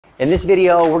In this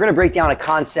video, we're gonna break down a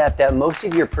concept that most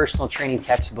of your personal training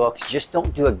textbooks just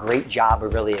don't do a great job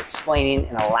of really explaining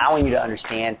and allowing you to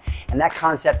understand. And that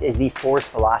concept is the force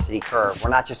velocity curve. We're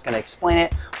not just gonna explain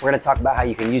it, we're gonna talk about how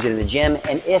you can use it in the gym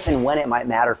and if and when it might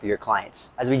matter for your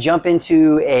clients. As we jump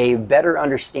into a better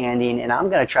understanding, and I'm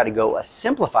gonna try to go a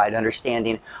simplified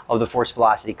understanding of the force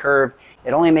velocity curve,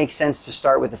 it only makes sense to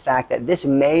start with the fact that this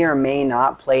may or may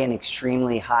not play an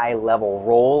extremely high level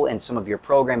role in some of your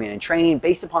programming and training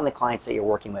based upon the clients that you're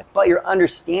working with. But your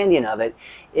understanding of it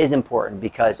is important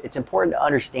because it's important to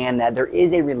understand that there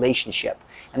is a relationship.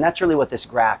 And that's really what this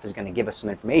graph is going to give us some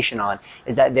information on,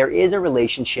 is that there is a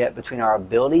relationship between our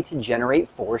ability to generate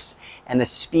force and the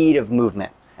speed of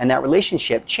movement. And that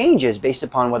relationship changes based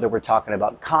upon whether we're talking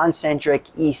about concentric,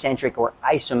 eccentric, or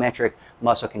isometric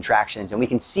muscle contractions. And we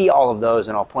can see all of those,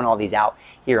 and I'll point all these out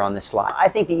here on this slide. I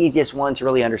think the easiest one to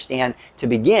really understand to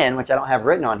begin, which I don't have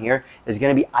written on here, is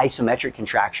going to be isometric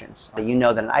contractions. You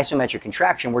know that an isometric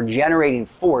contraction, we're generating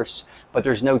force, but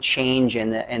there's no change in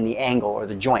the angle or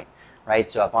the joint. Right?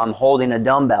 So if I'm holding a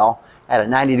dumbbell at a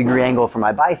 90-degree angle for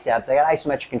my biceps, I got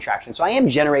isometric contraction. So I am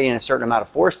generating a certain amount of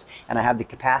force and I have the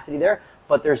capacity there,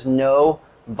 but there's no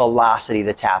velocity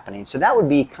that's happening. So that would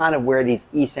be kind of where these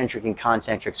eccentric and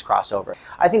concentrics cross over.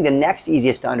 I think the next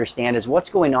easiest to understand is what's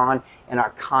going on in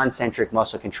our concentric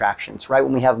muscle contractions, right?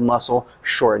 When we have muscle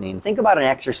shortening. Think about an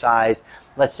exercise,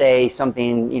 let's say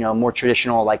something, more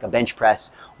traditional like a bench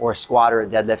press or a squat or a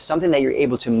deadlift, something that you're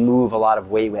able to move a lot of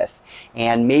weight with.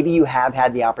 And maybe you have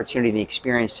had the opportunity and the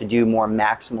experience to do more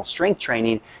maximal strength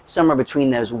training somewhere between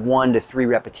those 1 to 3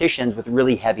 repetitions with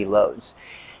really heavy loads.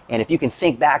 And if you can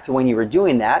think back to when you were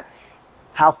doing that,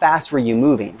 how fast were you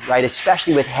moving, right?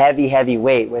 Especially with heavy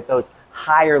weight, with those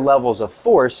higher levels of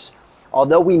force,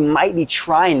 although we might be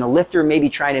trying, the lifter may be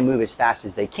trying to move as fast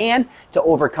as they can to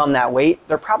overcome that weight,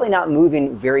 they're probably not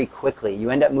moving very quickly. You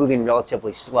end up moving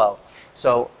relatively slow.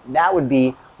 So that would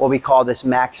be what we call this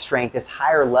max strength, this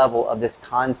higher level of this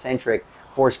concentric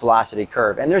force velocity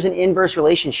curve. And there's an inverse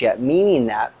relationship, meaning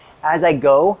that as I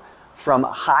go from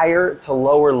higher to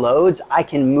lower loads, I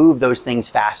can move those things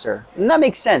faster. And that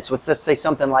makes sense. Let's say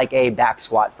something like a back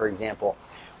squat, for example,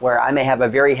 where I may have a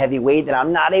very heavy weight that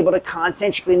I'm not able to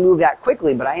concentrically move that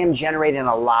quickly, but I am generating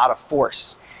a lot of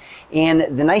force. And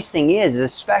the nice thing is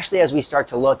especially as we start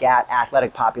to look at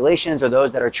athletic populations or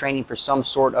those that are training for some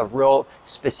sort of real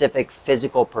specific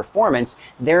physical performance,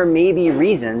 there may be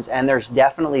reasons and there's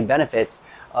definitely benefits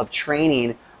of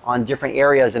training on different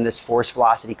areas in this force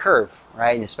velocity curve,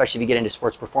 right? And especially if you get into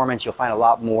sports performance, you'll find a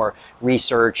lot more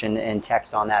research and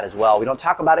text on that as well. We don't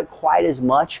talk about it quite as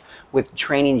much with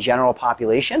training general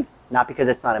population, not because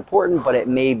it's not important, but it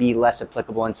may be less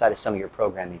applicable inside of some of your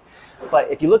programming. But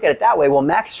if you look at it that way, well,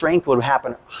 max strength would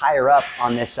happen higher up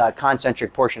on this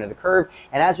concentric portion of the curve.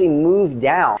 And as we move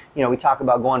down, we talk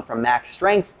about going from max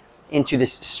strength into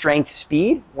this strength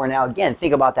speed, where now again,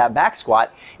 think about that back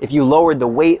squat. If you lowered the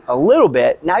weight a little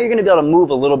bit, now you're gonna be able to move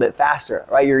a little bit faster,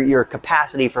 right? Your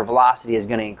capacity for velocity is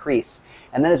gonna increase.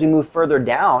 And then as we move further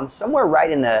down, somewhere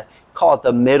right in the, call it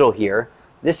the middle here,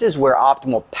 this is where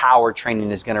optimal power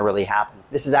training is gonna really happen.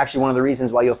 This is actually one of the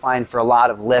reasons why you'll find for a lot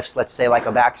of lifts, let's say like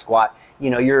a back squat,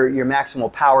 your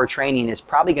maximal power training is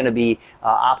probably gonna be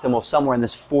optimal somewhere in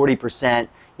this 40%,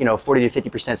 40 to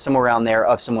 50%, somewhere around there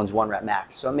of someone's 1 rep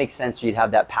max. So it makes sense you'd have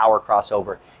that power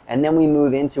crossover. And then we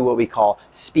move into what we call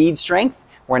speed strength,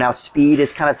 where now speed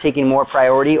is kind of taking more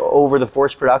priority over the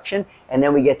force production. And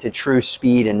then we get to true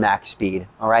speed and max speed.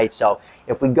 All right. So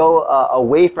if we go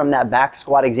away from that back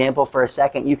squat example for a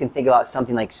second, you can think about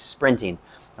something like sprinting.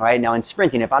 All right. Now in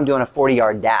sprinting, if I'm doing a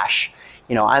 40-yard dash,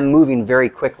 I'm moving very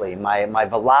quickly. My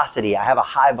velocity, I have a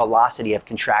high velocity of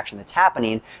contraction that's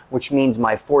happening, which means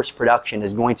my force production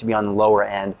is going to be on the lower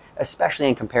end, especially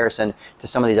in comparison to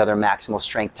some of these other maximal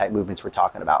strength type movements we're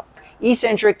talking about.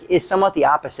 Eccentric is somewhat the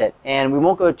opposite, and we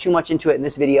won't go too much into it in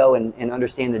this video and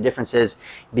understand the differences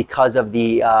because of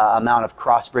the amount of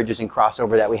cross bridges and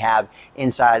crossover that we have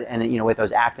inside and with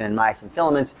those actin and myosin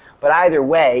filaments. But either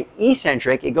way,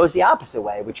 eccentric, it goes the opposite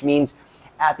way, which means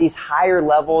at these higher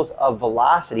levels of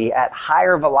velocity, at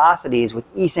higher velocities with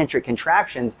eccentric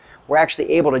contractions, we're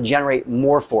actually able to generate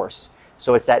more force.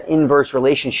 So it's that inverse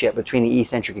relationship between the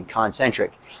eccentric and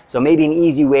concentric. So maybe an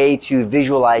easy way to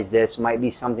visualize this might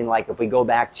be something like if we go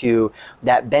back to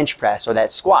that bench press or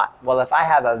that squat. Well, if I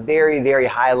have a very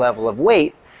high level of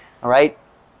weight, all right,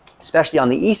 especially on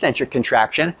the eccentric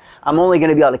contraction, I'm only going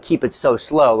to be able to keep it so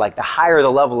slow. Like the higher the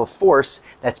level of force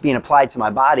that's being applied to my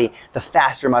body, the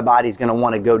faster my body is going to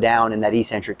want to go down in that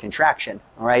eccentric contraction.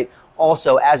 All right.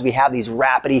 Also, as we have these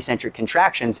rapid eccentric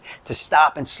contractions, to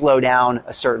stop and slow down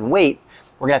a certain weight,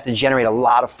 we're gonna have to generate a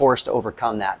lot of force to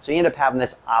overcome that. So you end up having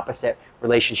this opposite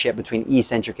relationship between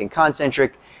eccentric and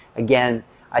concentric. Again,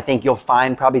 I think you'll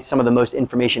find probably some of the most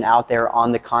information out there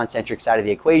on the concentric side of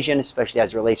the equation, especially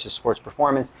as it relates to sports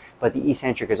performance, but the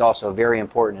eccentric is also very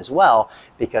important as well,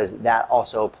 because that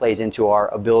also plays into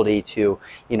our ability to,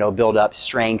 build up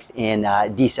strength in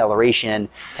deceleration,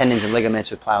 tendons and ligaments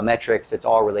with plyometrics. It's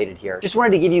all related here. Just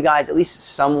wanted to give you guys at least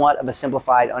somewhat of a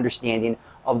simplified understanding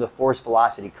of the force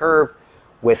velocity curve.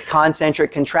 With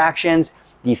concentric contractions,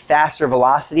 the faster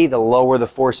velocity, the lower the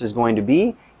force is going to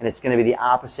be, and it's going to be the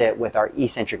opposite with our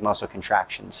eccentric muscle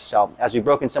contractions. So as we've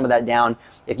broken some of that down,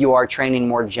 if you are training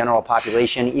more general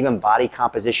population, even body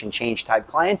composition change type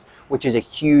clients, which is a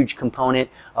huge component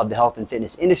of the health and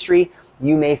fitness industry,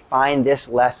 you may find this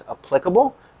less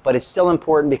applicable, but it's still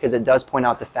important because it does point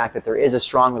out the fact that there is a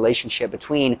strong relationship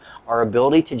between our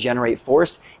ability to generate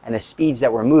force and the speeds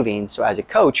that we're moving. So as a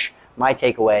coach, my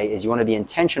takeaway is you want to be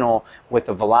intentional with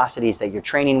the velocities that you're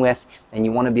training with, and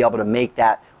you want to be able to make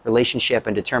that relationship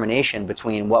and determination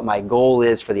between what my goal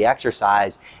is for the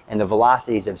exercise and the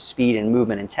velocities of speed and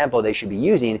movement and tempo they should be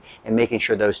using, and making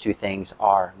sure those two things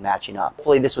are matching up.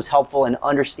 Hopefully this was helpful in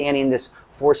understanding this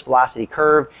force velocity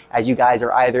curve as you guys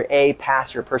are either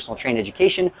past your personal training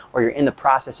education or you're in the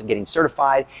process of getting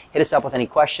certified. Hit us up with any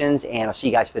questions, and I'll see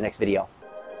you guys for the next video.